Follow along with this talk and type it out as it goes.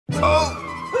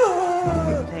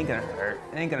Ain't gonna hurt.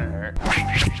 Ain't gonna hurt.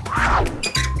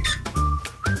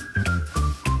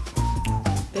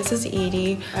 This is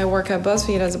Edie. I work at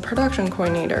BuzzFeed as a production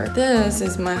coordinator. This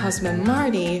is my husband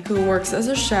Marty, who works as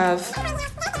a chef.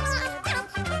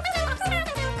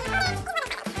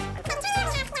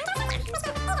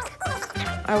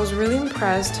 I was really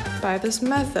impressed by this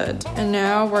method, and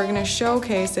now we're gonna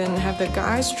showcase it and have the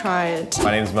guys try it.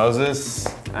 My name's Moses.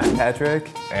 I'm Patrick.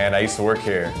 And I used to work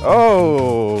here.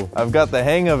 Oh, I've got the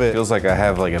hang of it. Feels like I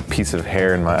have like a piece of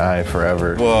hair in my eye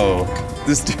forever. Whoa,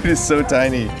 this dude is so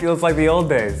tiny. Feels like the old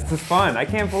days. This is fun. I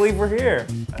can't believe we're here.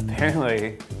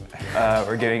 Apparently,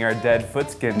 we're getting our dead foot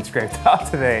skin scraped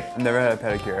off today. I've never had a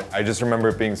pedicure. I just remember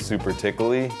it being super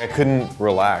tickly. I couldn't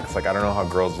relax. Like, I don't know how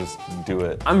girls just do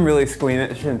it. I'm really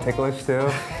squeamish and ticklish too.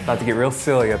 About to get real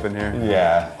silly up in here.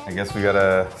 Yeah, I guess we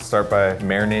gotta start by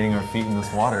marinating our feet in this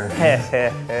water.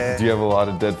 Do you have a lot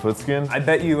of dead foot skin? I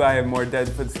bet you I have more dead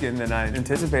foot skin than I'm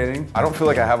anticipating. I don't feel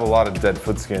like I have a lot of dead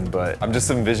foot skin, but I'm just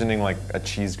envisioning like a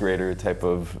cheese grater type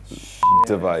of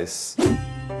device.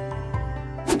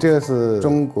 这个是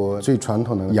中国最传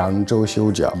统的扬州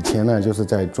修脚，以前呢就是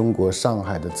在中国上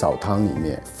海的澡堂里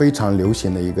面非常流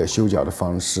行的一个修脚的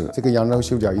方式。这个扬州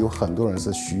修脚有很多人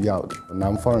是需要的，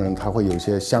南方人他会有一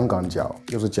些香港脚，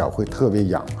就是脚会特别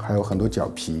痒，还有很多脚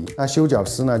皮。那修脚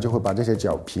师呢就会把这些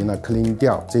脚皮呢 clean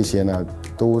掉，这些呢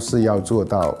都是要做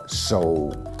到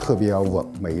手特别要稳，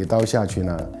每一刀下去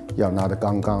呢要拿得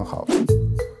刚刚好。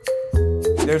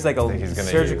 There's like a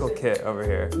surgical kit over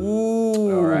here.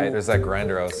 Ooh. All right, there's that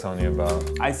grinder I was telling you about.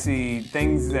 I see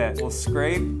things that will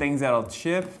scrape, things that'll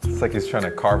chip. It's like he's trying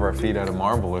to carve our feet out of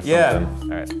marble or something. Yeah. All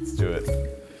right, let's do it.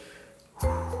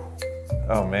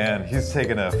 Oh man, he's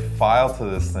taking a file to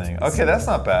this thing. Okay, that's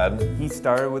not bad. He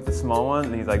started with the small one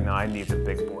and he's like, no, I need the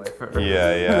big boy.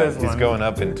 Yeah, he's going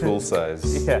up in tool size.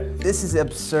 Yeah, this is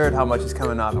absurd how much is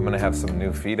coming off. I'm gonna have some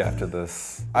new feet after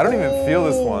this. I don't even feel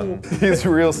this one. He's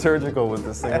real surgical with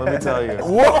this thing, let me tell you.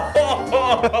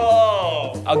 Whoa!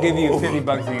 I'll give you 50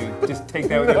 bucks if you just take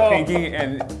that with your pinky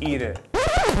and eat it.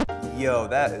 Yo,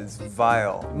 that is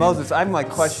vile. Moses, I'm like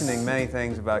questioning many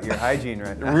things about your hygiene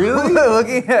right now. Really?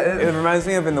 Looking at it, it reminds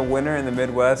me of in the winter in the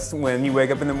Midwest when you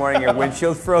wake up in the morning, your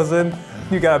windshield's frozen,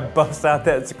 you gotta bust out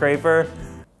that scraper.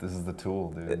 This is the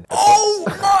tool, dude. Oh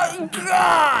my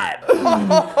God!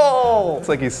 Oh. It's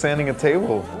like he's sanding a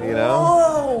table, you know?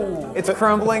 Whoa! It's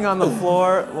crumbling on the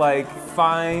floor like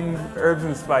fine herbs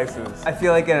and spices. I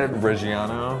feel like at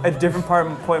Reggiano. a different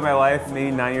point in my life,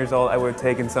 maybe 9 years old, I would have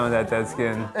taken some of that dead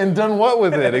skin. And done what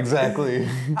with it, exactly?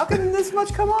 How can this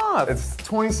much come off? It's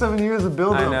 27 years of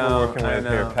build-up we're working with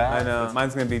here, Pat. I know.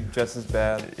 Mine's gonna be just as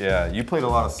bad. Yeah, you played a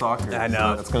lot of soccer. I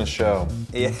know. So that's gonna show.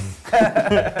 Yeah.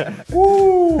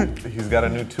 Woo! He's got a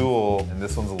new tool, and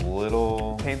this one's a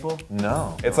little... Painful?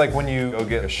 No. It's like when you go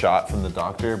get a shot from the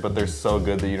doctor, but they're so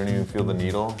good that you don't even feel the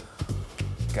needle.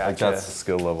 Gotcha. Like that's the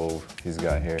skill level he's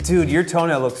got here. Dude, your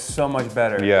toenail looks so much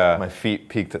better. Yeah, my feet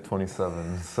peaked at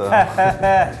 27, so.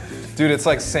 Dude, it's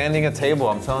like sanding a table,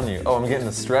 I'm telling you. Oh, I'm getting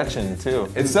the stretch in too.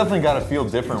 It's definitely gotta feel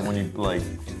different when you like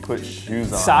put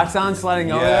shoes on. Socks on,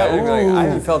 sliding over that? Like, I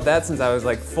haven't felt that since I was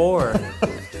like 4.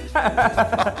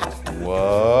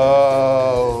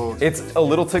 Whoa. It's a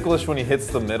little ticklish when he hits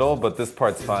the middle, but this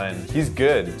part's fine. He's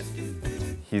good.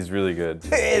 He's really good.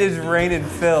 It is raining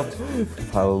filth.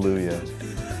 Hallelujah.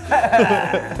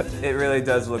 It really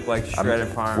does look like shredded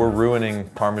parm. We're ruining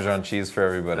Parmesan cheese for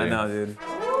everybody. I know, dude.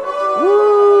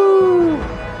 Woo!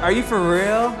 Are you for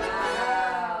real?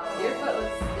 Your foot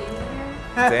looks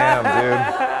steamy. Damn,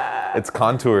 dude. It's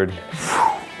contoured.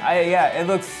 Yeah, it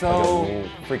looks so...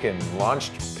 Freaking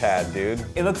launch pad, dude.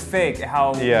 It looks fake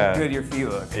how good your feet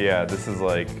look. Yeah, this is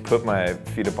like, put my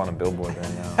feet up on a billboard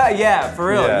right now. Yeah, for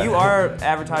real. Yeah. You are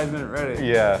advertisement ready.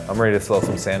 Yeah, I'm ready to sell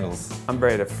some sandals. I'm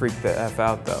ready to freak the F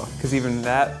out though. Because even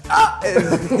that...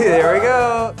 there we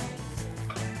go.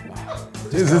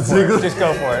 Just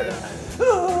go for it.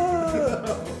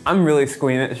 I'm really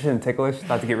squeamish and ticklish.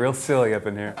 About to get real silly up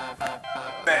in here.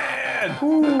 Man!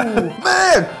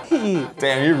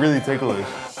 Damn, you're really ticklish.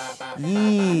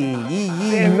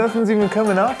 Damn, nothing's even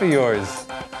coming off of yours.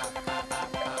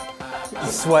 I'm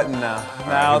sweating now.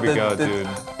 Now here we go, dude.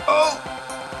 Oh!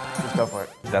 Just go for it.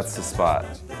 That's the spot.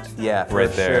 Yeah, for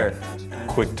right there. Sure.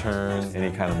 Quick turn, any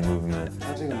kind of movement.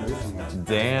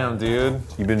 Damn, dude.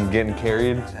 You've been getting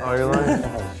carried all your life?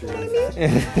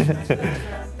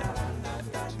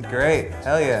 Great.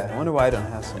 Hell yeah. I wonder why I don't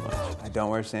have so much. I don't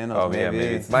wear sandals. Oh, maybe. Yeah,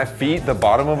 maybe. My feet, the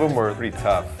bottom of them were pretty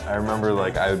tough. I remember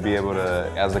like I would be able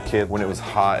to, as a kid, when it was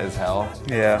hot as hell,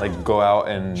 like go out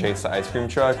and chase the ice cream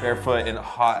truck barefoot in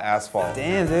hot asphalt.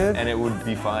 Damn, dude. And it would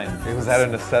be fine. It was out of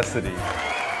necessity.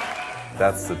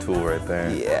 That's the tool right there.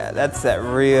 Yeah, that's that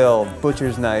real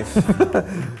butcher's knife.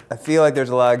 I feel like there's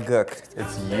a lot of gook.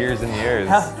 It's years and years.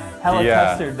 Hella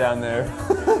custard down there.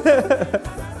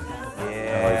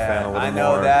 Yeah, I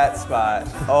know that spot.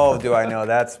 Oh, do I know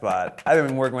that spot? I've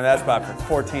been working with that spot for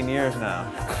 14 years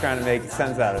now, trying to make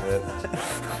sense out of it.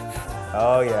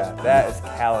 Oh yeah, that is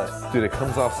callous. Dude, it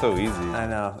comes off so easy. I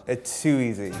know, it's too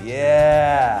easy.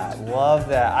 Yeah, love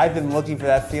that. I've been looking for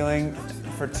that feeling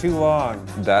for too long.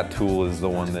 That tool is the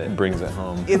one that brings it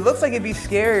home. It looks like it'd be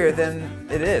scarier than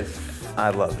it is. I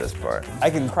love this part. I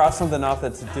can cross something off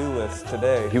that to-do list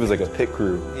today. He was like a pit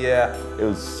crew. Yeah. It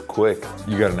was quick.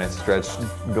 You got a nice stretch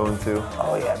going too.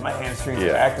 Oh yeah, my hamstrings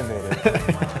are activated.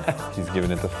 He's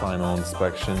giving it the final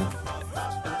inspection.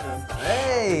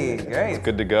 Hey, great. It's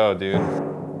good to go, dude.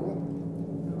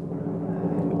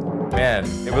 Man,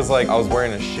 it was like I was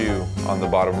wearing a shoe on the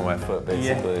bottom of my foot,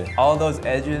 basically. Yeah. All those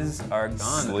edges are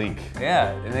gone. Sleek.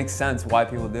 Yeah, it makes sense why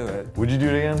people do it. Would you do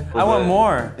it again? I want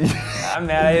more. I'm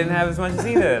mad I didn't have as much as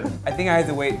he did. I think I had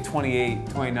to wait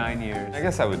 28, 29 years. I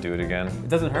guess I would do it again. It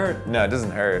doesn't hurt. No, it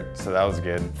doesn't hurt, so that was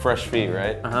good. Fresh feet,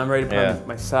 right? I'm ready to put on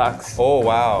my socks. Oh,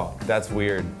 wow, that's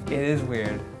weird. It is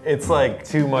weird. It's like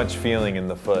too much feeling in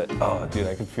the foot. Oh, dude,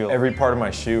 I can feel every part of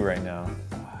my shoe right now.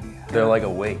 They're like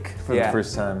awake for the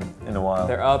first time in a while.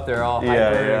 They're up, they're all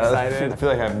hyper excited. I feel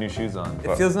like I have new shoes on.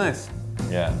 It feels nice.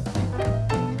 Yeah.